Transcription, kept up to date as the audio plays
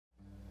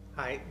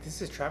Hi,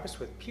 this is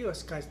Travis with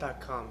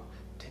POSGuys.com.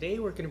 Today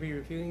we're going to be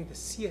reviewing the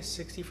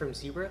CS60 from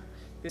Zebra.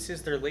 This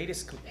is their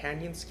latest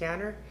companion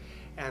scanner,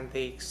 and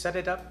they set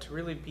it up to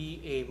really be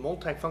a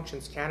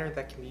multi-function scanner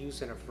that can be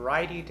used in a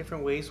variety of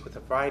different ways with a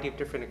variety of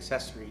different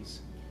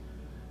accessories.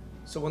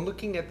 So when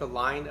looking at the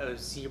line of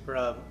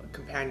Zebra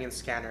companion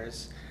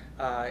scanners,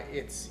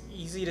 it's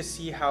easy to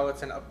see how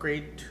it's an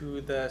upgrade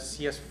to the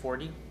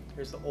CS40.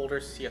 Here's the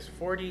older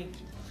CS40.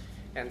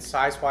 And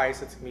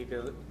size-wise, it's going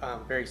to be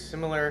very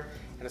similar,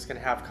 and it's going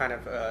to have kind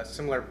of a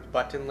similar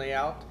button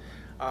layout.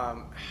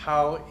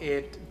 How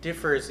it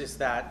differs is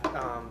that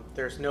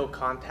there's no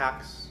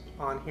contacts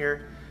on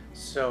here,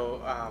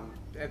 so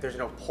there's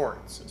no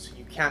ports, so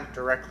you can't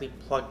directly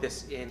plug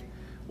this in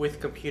with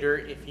computer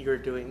if you're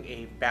doing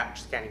a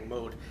batch scanning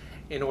mode.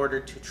 In order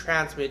to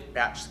transmit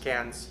batch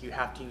scans, you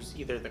have to use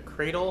either the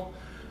Cradle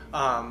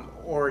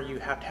or you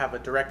have to have a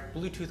direct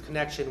Bluetooth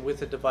connection with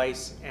the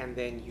device, and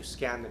then you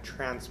scan the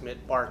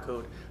transmit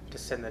barcode to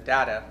send the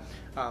data.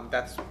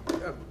 That's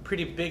a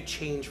pretty big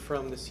change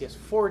from the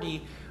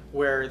CS40,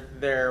 where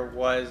there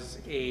was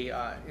a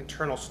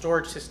internal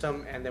storage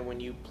system, and then when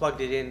you plugged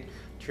it in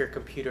to your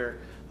computer,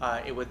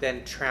 it would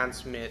then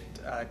transmit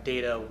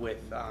data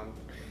with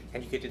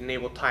and you could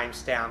enable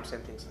timestamps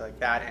and things like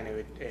that, and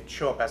it'd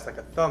show up as like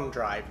a thumb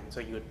drive, and so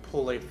you would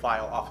pull a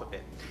file off of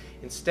it.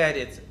 Instead,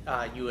 it's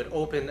you would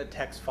open a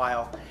text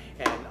file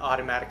and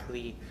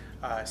automatically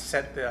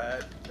set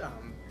the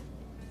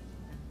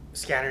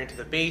scanner into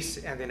the base,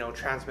 and then it'll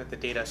transmit the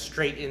data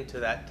straight into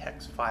that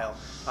text file.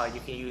 You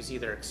can use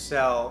either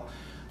Excel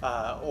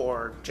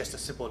or just a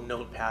simple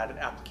notepad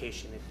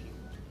application if you.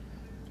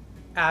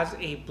 As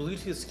a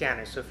Bluetooth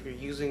scanner, so if you're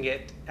using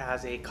it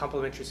as a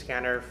complementary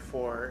scanner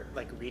for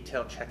like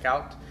retail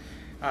checkout,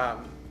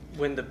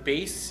 when the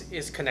base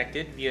is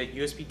connected via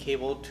USB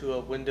cable to a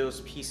Windows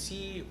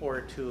PC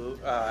or to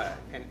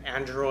an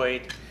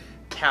Android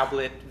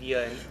tablet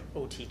via an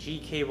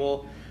OTG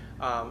cable,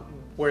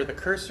 where the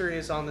cursor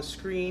is on the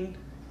screen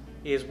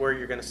is where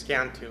you're going to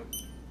scan to.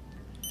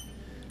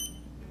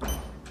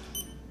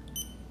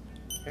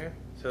 Okay,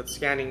 so it's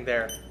scanning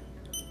there.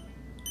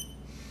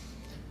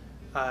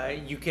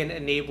 You can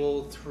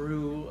enable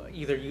through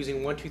either using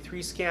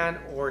 123 scan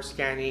or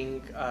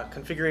scanning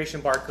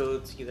configuration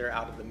barcodes either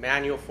out of the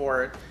manual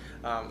for it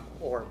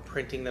or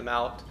printing them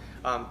out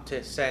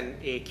to send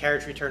a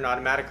carriage return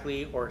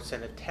automatically or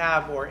send a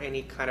tab or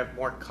any kind of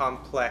more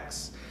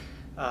complex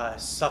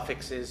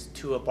suffixes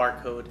to a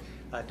barcode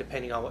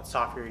depending on what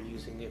software you're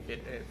using if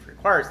it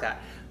requires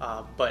that.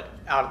 But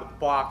out of the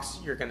box,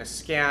 you're going to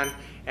scan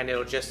and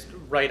it'll just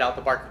write out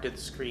the barcode to the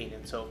screen.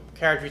 And so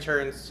carriage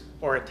returns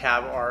or a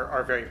tab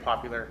are very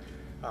popular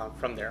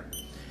from there.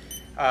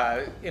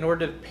 In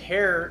order to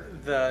pair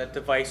the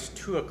device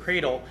to a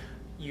Cradle,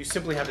 you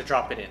simply have to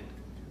drop it in.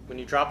 When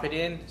you drop it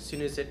in, as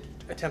soon as it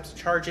attempts to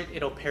charge it,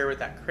 it'll pair with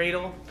that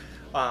Cradle.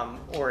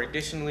 Or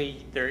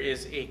additionally, there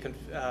is a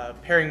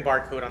pairing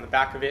barcode on the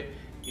back of it.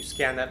 You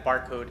scan that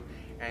barcode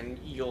and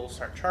you'll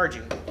start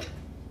charging.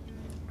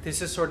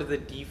 This is sort of the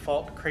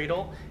default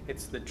Cradle.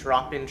 It's the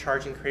drop-in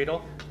charging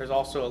Cradle. There's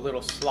also a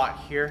little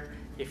slot here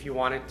if you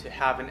wanted to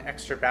have an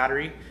extra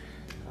battery.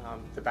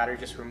 The battery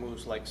just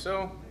removes like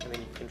so, and then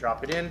you can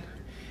drop it in,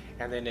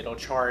 and then it'll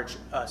charge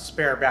a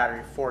spare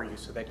battery for you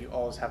so that you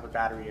always have a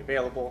battery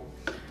available.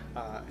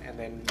 And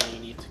then when you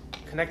need to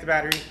connect the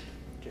battery,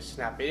 just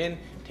snap it in.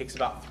 It takes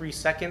about 3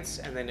 seconds,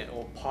 and then it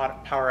will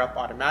power up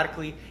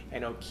automatically,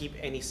 and it'll keep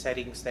any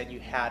settings that you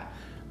had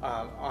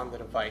on the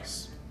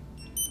device.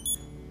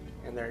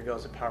 And there it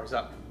goes, it powers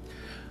up.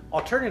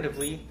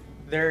 Alternatively,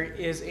 there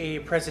is a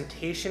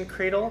presentation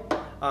Cradle.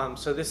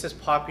 So this is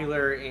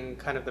popular in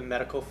kind of the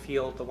medical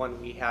field. The one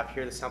we have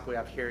here, the sample we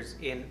have here, is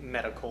in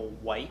medical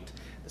white.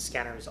 The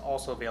scanner is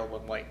also available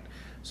in white.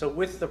 So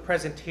with the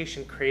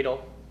presentation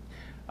Cradle,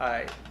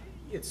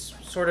 it's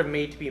sort of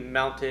made to be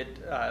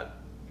mounted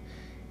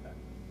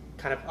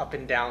kind of up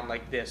and down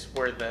like this,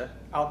 where the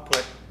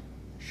output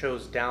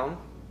shows down.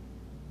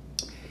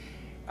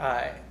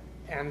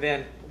 And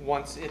then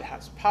once it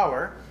has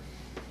power,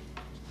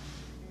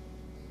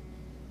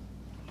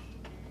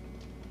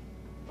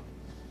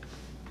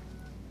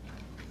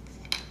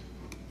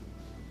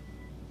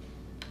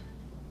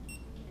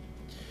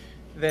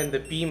 then the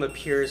beam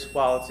appears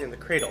while it's in the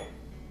Cradle.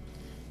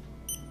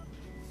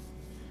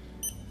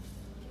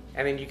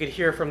 And then you could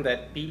hear from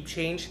that beam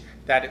change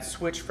that it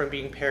switched from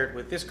being paired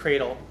with this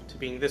Cradle to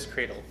being this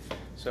Cradle.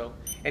 So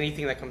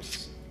anything that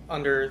comes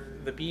under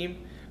the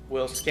beam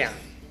will scan.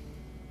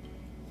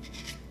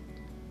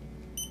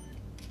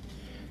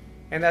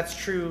 And that's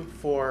true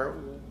for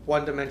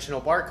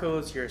one-dimensional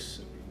barcodes, your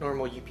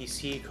normal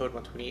UPC code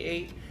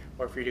 128,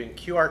 or if you're doing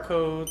QR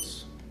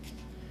codes,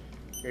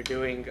 you're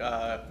doing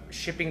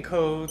shipping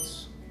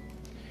codes.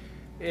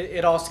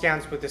 It all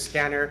scans with the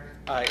scanner.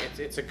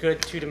 It's a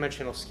good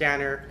two-dimensional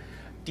scanner,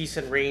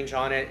 decent range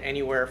on it,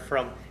 anywhere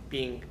from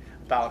being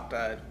about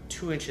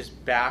 2 inches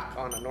back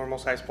on a normal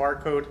size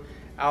barcode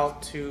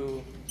out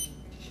to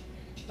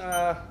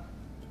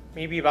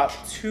maybe about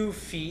 2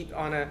 feet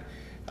on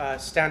a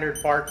standard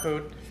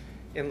barcode,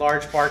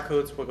 Enlarged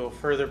barcodes will go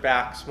further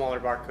back, smaller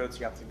barcodes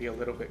you have to be a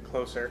little bit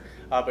closer,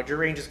 but your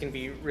range is going to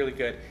be really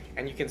good,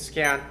 and you can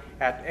scan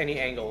at any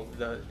angle.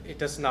 It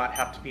does not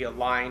have to be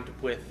aligned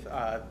with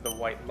the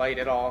white light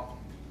at all.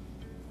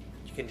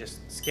 You can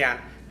just scan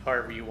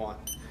however you want.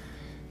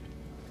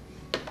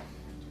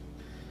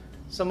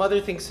 Some other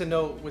things to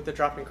note with the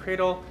drop-in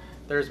cradle: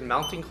 there's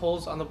mounting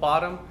holes on the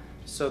bottom,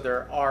 so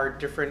there are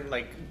different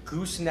like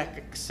gooseneck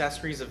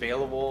accessories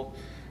available.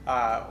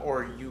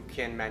 Or you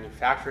can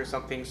manufacture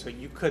something, so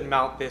you could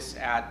mount this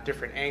at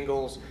different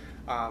angles,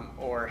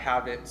 or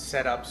have it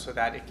set up so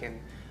that it can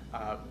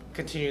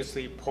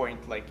continuously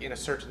point like in a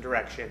certain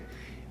direction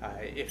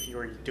if you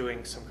were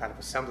doing some kind of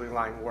assembly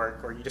line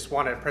work, or you just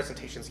want a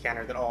presentation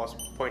scanner that all is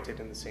pointed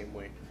in the same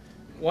way.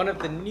 One of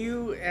the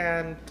new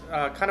and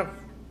kind of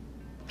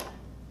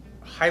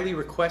highly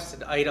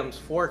requested items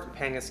for a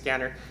companion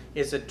scanner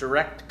is a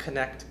direct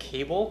connect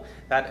cable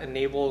that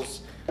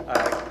enables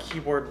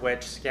keyboard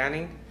wedge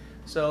scanning.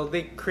 So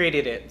they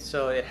created it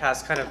so it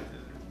has kind of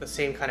the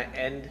same kind of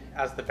end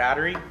as the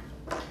battery,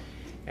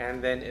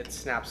 and then it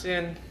snaps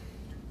in,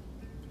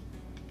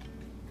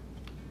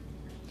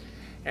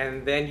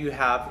 and then you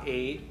have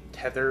a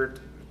tethered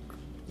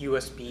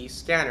USB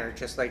scanner,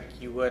 just like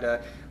you would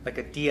like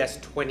a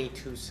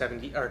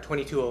DS2270 or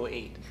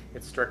 2208.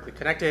 It's directly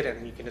connected,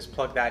 and you can just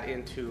plug that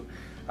into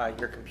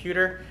your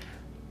computer,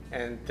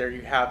 and there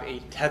you have a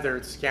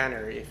tethered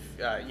scanner if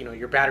you know,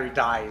 your battery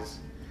dies.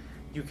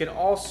 You can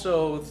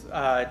also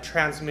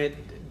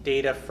transmit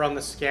data from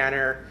the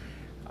scanner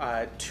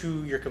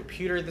to your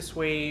computer this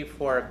way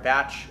for a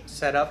batch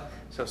setup.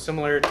 So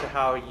similar to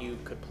how you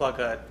could plug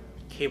a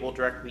cable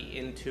directly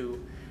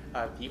into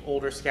the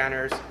older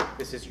scanners,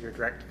 this is your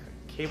direct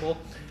cable.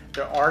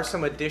 There are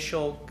some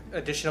additional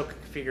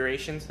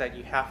configurations that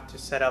you have to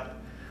set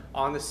up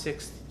on the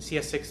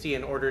CS60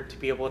 in order to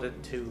be able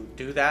to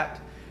do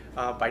that.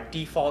 By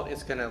default,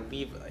 it's going to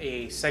leave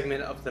a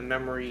segment of the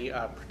memory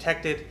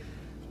protected,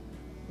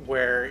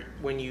 where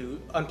when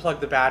you unplug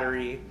the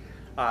battery,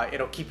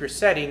 it'll keep your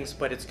settings,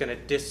 but it's going to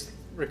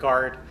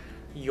disregard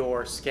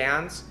your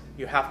scans.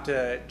 You have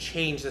to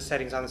change the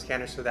settings on the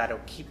scanner so that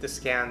it'll keep the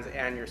scans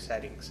and your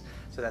settings.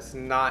 So that's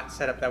not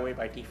set up that way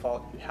by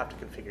default. You have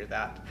to configure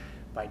that.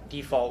 By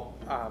default,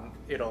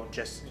 it'll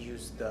just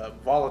use the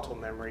volatile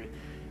memory,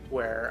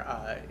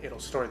 where it'll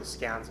store the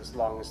scans as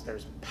long as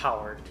there's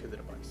power to the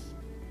device.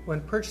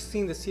 When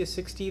purchasing the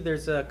CS60,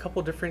 there's a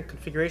couple different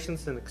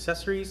configurations and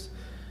accessories.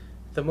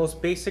 The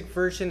most basic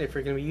version, if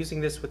you're going to be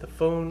using this with a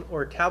phone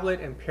or a tablet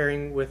and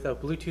pairing with a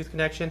Bluetooth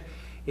connection,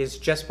 is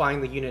just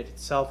buying the unit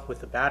itself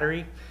with a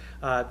battery.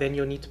 Then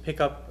you'll need to pick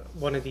up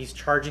one of these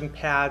charging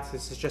pads.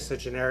 This is just a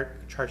generic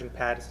charging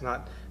pad. It's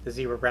not the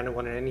Zebra branded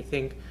one or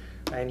anything.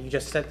 And you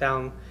just set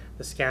down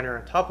the scanner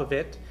on top of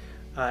it,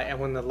 and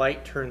when the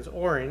light turns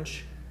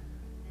orange,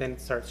 then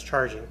it starts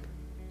charging.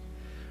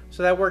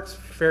 So that works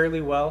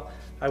fairly well.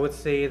 I would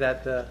say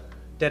that the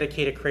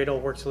dedicated cradle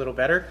works a little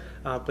better,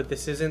 but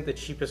this isn't the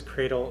cheapest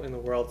cradle in the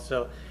world,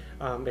 so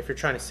if you're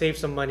trying to save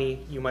some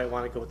money, you might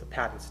want to go with the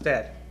pad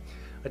instead.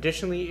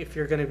 Additionally, if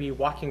you're going to be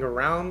walking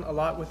around a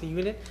lot with the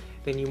unit,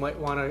 then you might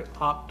want to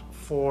opt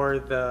for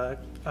the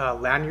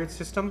lanyard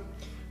system.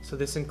 So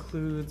this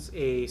includes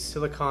a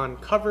silicone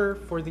cover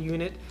for the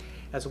unit,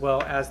 as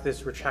well as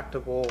this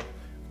retractable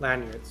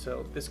lanyard.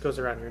 So this goes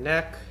around your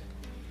neck,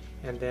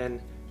 and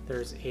then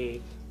there's a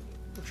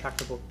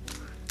retractable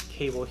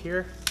cable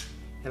here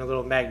and a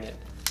little magnet.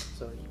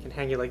 So you can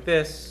hang it like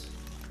this,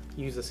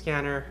 use the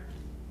scanner,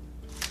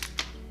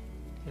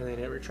 and then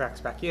it retracts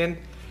back in,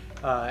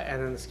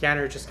 and then the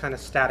scanner just kind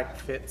of static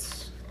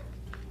fits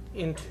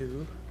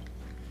into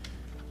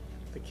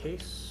the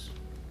case.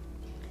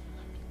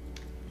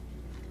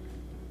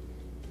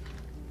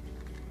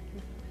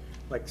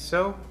 Like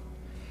so.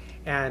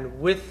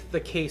 And with the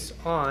case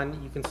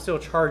on, you can still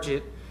charge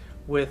it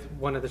with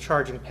one of the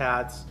charging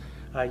pads.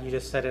 You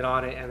just set it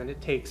on it, and then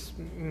it takes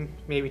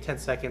maybe 10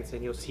 seconds,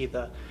 and you'll see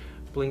the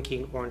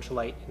blinking orange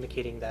light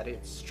indicating that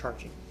it's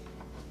charging.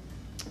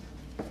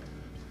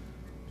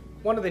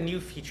 One of the new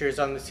features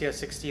on the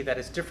CS60 that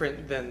is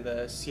different than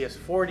the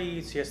CS40,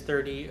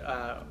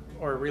 CS30,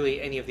 or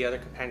really any of the other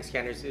companion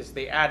scanners is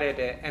they added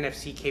an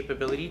NFC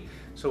capability.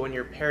 So when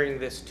you're pairing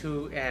this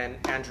to an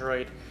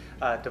Android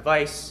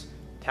device,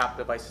 tap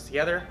devices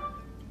together,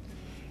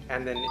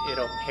 and then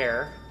it'll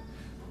pair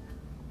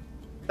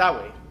that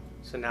way.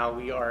 So now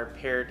we are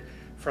paired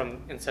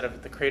from, instead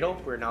of the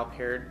cradle, we're now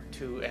paired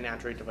to an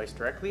Android device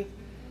directly.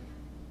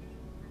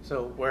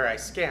 So where I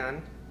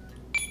scan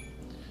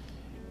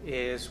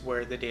is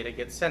where the data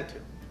gets sent to.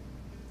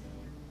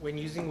 When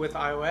using with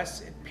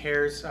iOS, it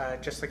pairs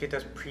just like it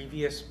does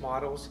previous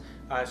models.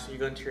 So you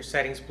go into your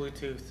settings,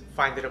 Bluetooth,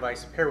 find the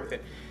device, pair with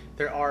it.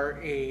 There are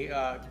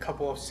a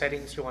couple of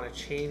settings you want to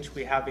change.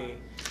 We have a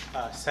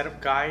setup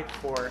guide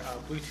for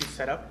Bluetooth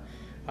setup.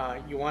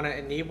 You want to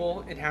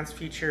enable enhanced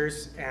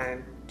features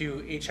and do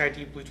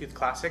HID Bluetooth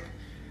Classic.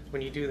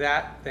 When you do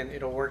that, then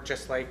it'll work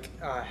just like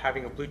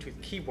having a Bluetooth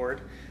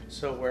keyboard.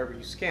 So wherever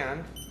you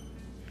scan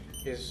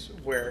is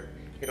where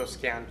it'll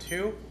scan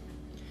to.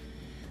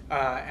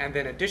 And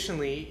then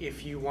additionally,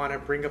 if you want to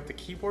bring up the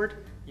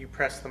keyboard, you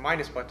press the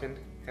minus button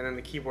and then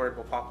the keyboard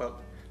will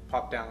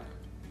pop down.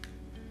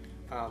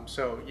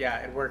 So yeah,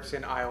 it works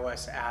in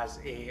iOS as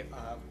a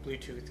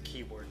Bluetooth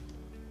keyboard.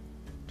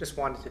 Just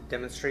wanted to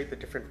demonstrate the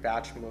different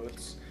batch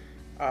modes.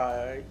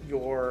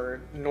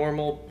 Your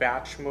normal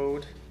batch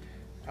mode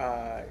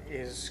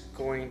is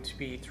going to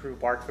be through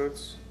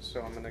barcodes.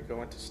 So I'm going to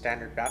go into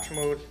standard batch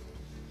mode.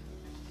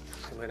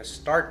 I'm going to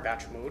start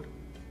batch mode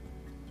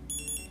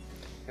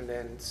and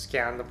then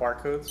scan the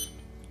barcodes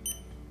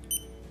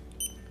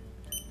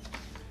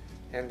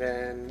and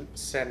then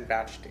send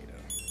batch data.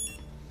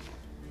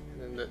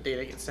 And then the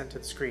data gets sent to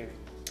the screen.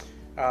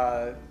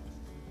 The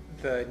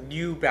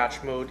new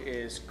batch mode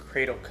is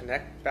Cradle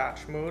Connect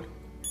batch mode.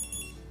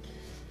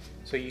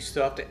 So you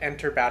still have to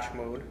enter batch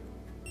mode.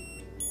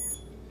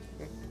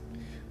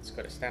 Let's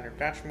go to standard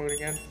batch mode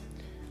again.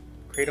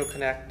 Cradle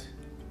Connect,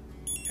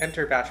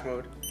 enter batch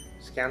mode,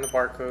 scan the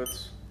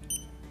barcodes,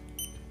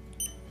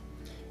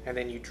 and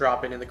then you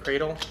drop it in the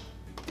cradle.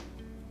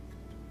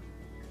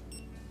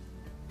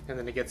 And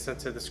then it gets sent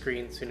to the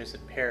screen as soon as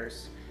it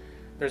pairs.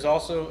 There's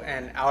also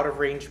an out of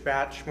range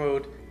batch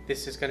mode.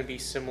 This is going to be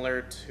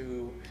similar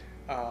to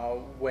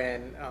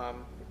when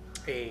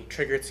a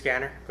triggered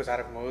scanner goes out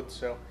of mode.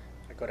 So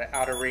I go to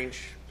out of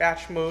range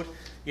batch mode.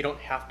 You don't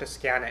have to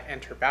scan and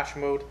enter batch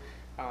mode.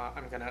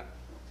 I'm going to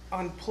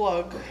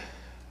unplug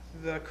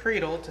the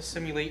cradle to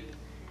simulate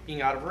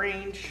being out of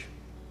range.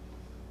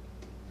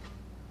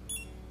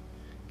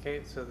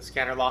 Okay, so the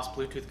scanner lost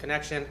Bluetooth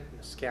connection. I'm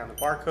going to scan the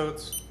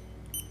barcodes.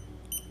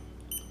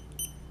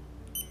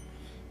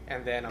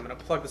 And then I'm going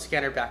to plug the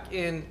scanner back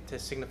in to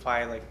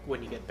signify like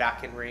when you get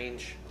back in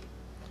range.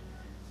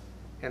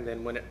 And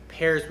then when it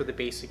pairs with the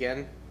base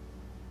again,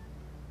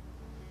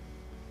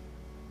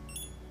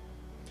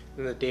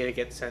 then the data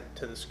gets sent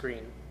to the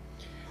screen.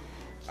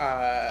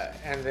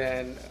 And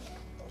then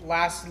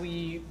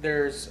lastly,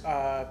 there's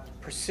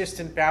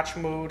persistent batch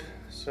mode.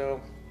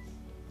 So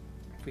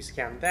if we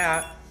scan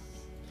that,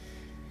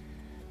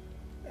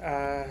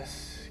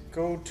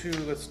 go to,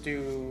 let's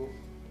do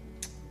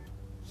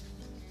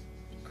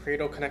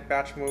Cradle Connect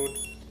batch mode,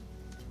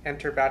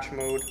 enter batch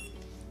mode,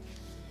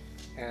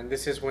 and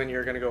this is when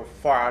you're going to go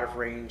far out of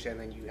range and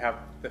then you have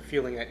the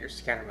feeling that your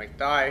scanner might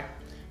die.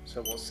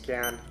 So we'll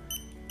scan,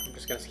 I'm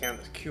just going to scan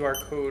this QR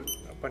code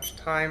a bunch of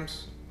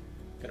times.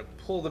 I'm going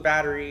to pull the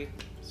battery,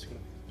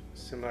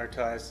 similar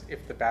to as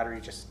if the battery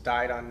just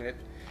died on it,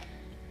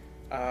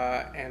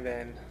 and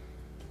then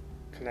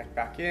connect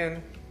back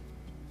in.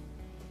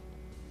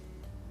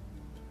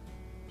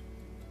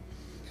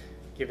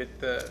 Give it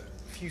the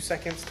few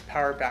seconds to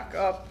power back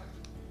up,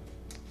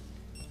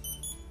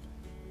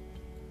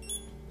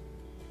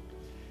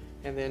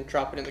 and then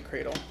drop it in the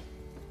cradle,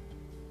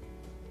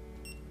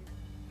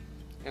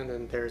 and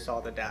then there's all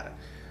the data.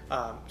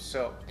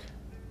 So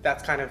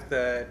that's kind of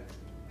the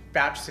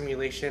batch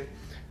simulation.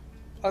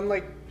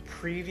 Unlike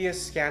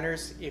previous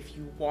scanners, if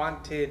you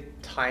wanted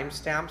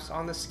timestamps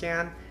on the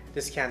scan,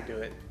 this can't do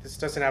it. This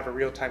doesn't have a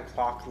real-time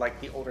clock like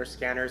the older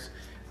scanners,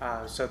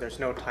 so there's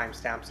no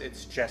timestamps,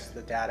 it's just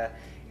the data.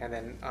 And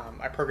then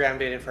I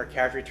programmed it in for a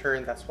carriage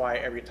return. That's why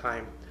every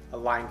time a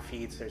line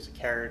feeds, there's a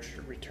carriage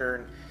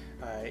return.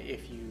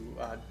 If you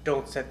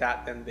don't set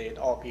that, then they'd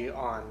all be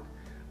on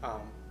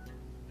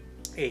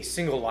a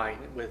single line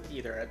with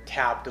either a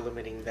tab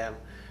delimiting them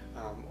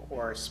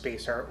or a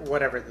space or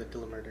whatever the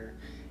delimiter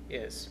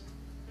is.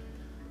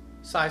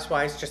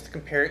 Size-wise, just to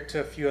compare it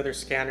to a few other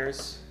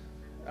scanners,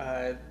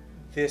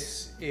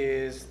 this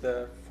is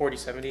the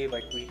 4070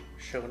 like we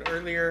showed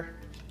earlier.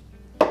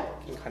 You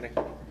can kind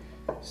of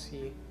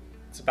see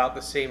it's about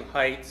the same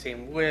height,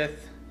 same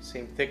width,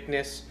 same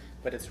thickness,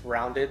 but it's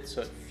rounded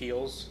so it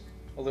feels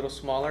a little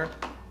smaller.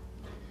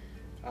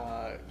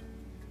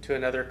 To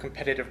another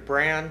competitive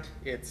brand,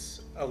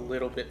 it's a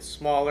little bit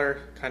smaller,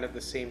 kind of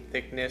the same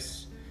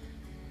thickness.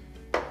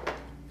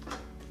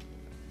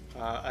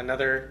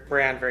 Another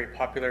brand very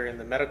popular in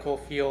the medical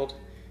field,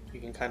 you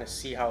can kind of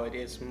see how it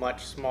is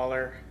much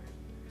smaller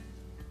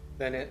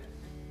than it.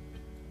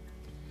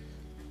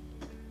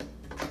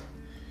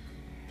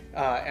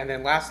 And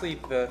then lastly,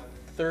 the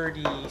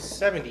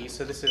 3070,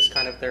 so this is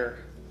kind of their,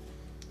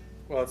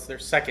 well, it's their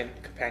second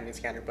companion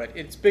scanner, but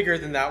it's bigger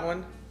than that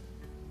one.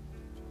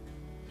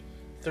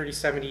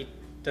 3070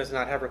 does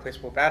not have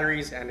replaceable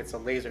batteries and it's a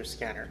laser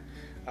scanner.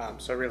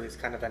 So really it's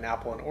kind of an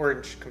apple and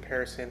orange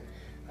comparison,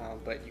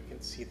 but you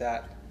can see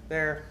that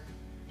there.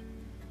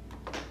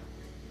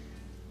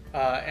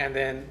 And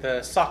then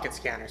the socket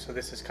scanner, so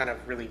this is kind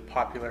of really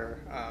popular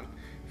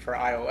for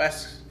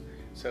iOS.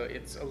 So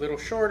it's a little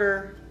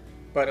shorter,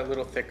 but a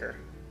little thicker.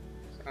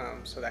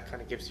 So that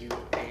kind of gives you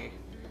a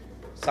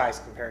size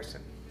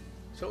comparison.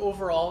 So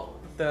overall,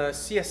 the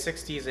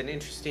CS60 is an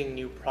interesting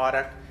new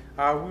product.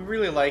 We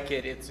really like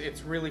it.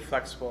 It's really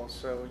flexible.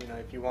 So you know,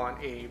 if you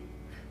want a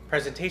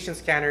presentation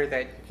scanner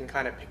that you can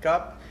kind of pick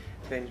up,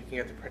 then you can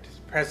get the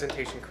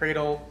presentation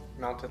cradle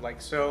mounted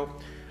like so.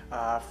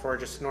 For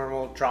just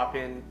normal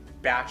drop-in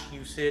batch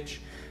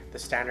usage, the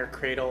standard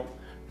cradle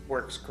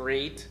works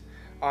great.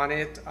 on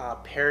it.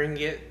 Pairing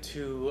it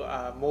to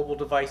mobile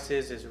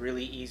devices is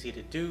really easy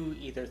to do,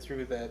 either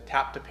through the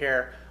tap to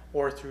pair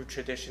or through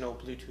traditional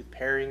Bluetooth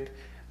pairing.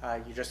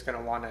 You're just going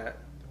to want to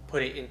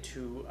put it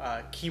into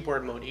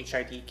keyboard mode,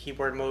 HID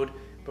keyboard mode,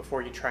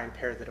 before you try and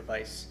pair the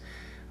device.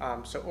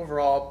 So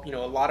overall, a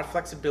lot of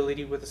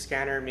flexibility with the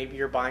scanner. Maybe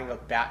you're buying a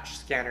batch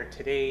scanner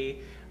today,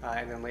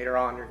 and then later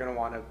on you're going to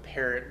want to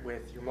pair it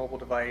with your mobile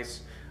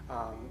device,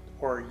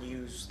 or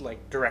use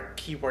like direct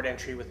keyboard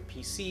entry with a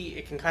PC.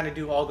 It can kind of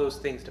do all those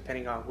things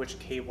depending on which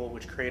cable,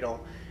 which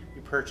cradle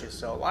you purchase.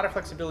 So a lot of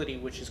flexibility,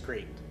 which is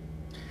great.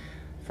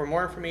 For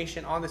more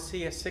information on the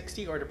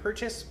CS60 or to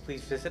purchase,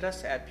 please visit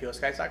us at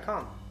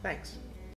POSGuys.com. Thanks.